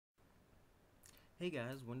Hey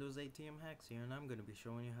guys, Windows 8 TM Hacks here, and I'm going to be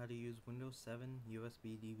showing you how to use Windows 7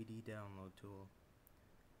 USB DVD download tool.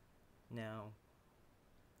 Now,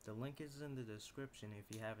 the link is in the description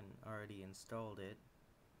if you haven't already installed it.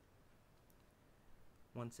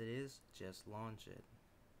 Once it is, just launch it.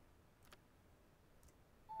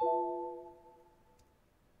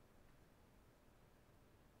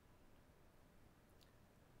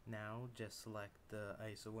 Now, just select the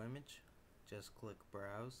ISO image, just click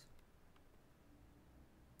Browse.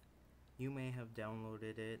 You may have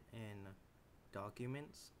downloaded it in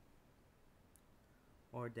Documents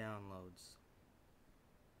or Downloads.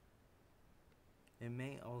 It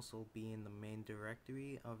may also be in the main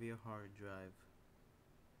directory of your hard drive.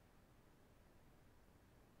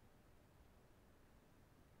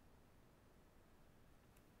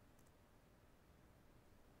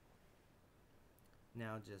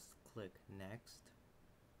 Now just click Next.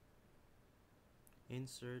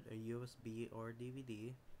 Insert a USB or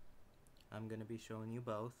DVD. I'm going to be showing you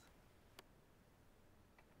both.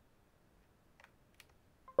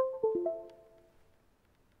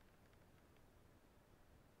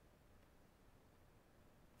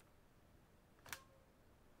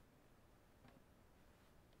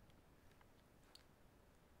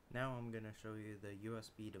 Now I'm going to show you the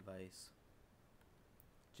USB device.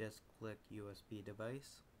 Just click USB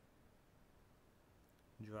device.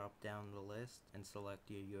 Drop down the list and select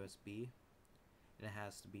your USB. It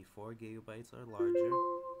has to be 4 GB or larger.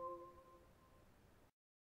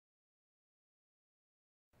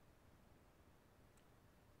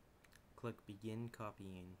 Click Begin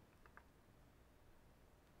Copying.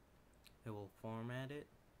 It will format it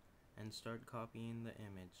and start copying the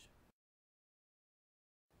image.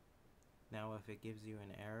 Now if it gives you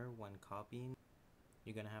an error when copying,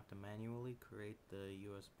 you're going to have to manually create the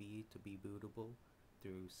USB to be bootable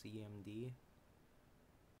through CMD.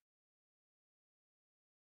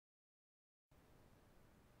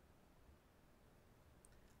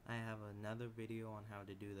 I have another video on how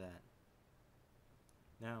to do that.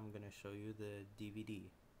 Now I'm going to show you the DVD.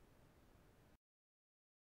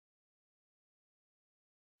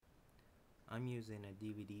 I'm using a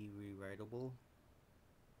DVD rewritable.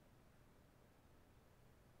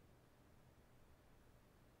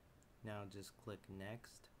 Now just click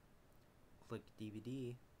Next, click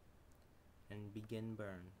DVD, and begin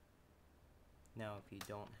burn. Now if you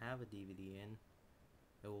don't have a DVD in,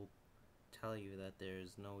 it will tell you that there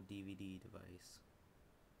is no DVD device.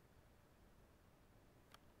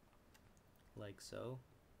 Like so.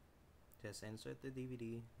 Just insert the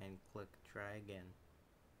DVD and click Try Again.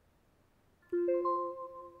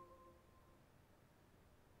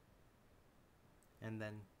 And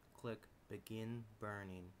then click Begin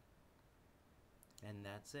Burning. And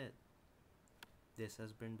that's it. This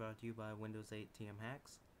has been brought to you by Windows 8 TM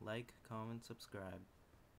Hacks. Like, comment, subscribe.